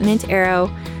Instagram at Mint Arrow.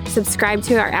 Subscribe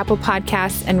to our Apple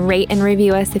Podcasts and rate and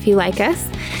review us if you like us.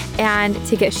 And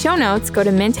to get show notes, go to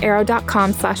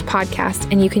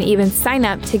mintarrow.com/podcast. And you can even sign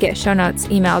up to get show notes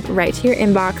emailed right to your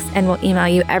inbox, and we'll email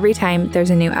you every time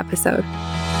there's a new episode.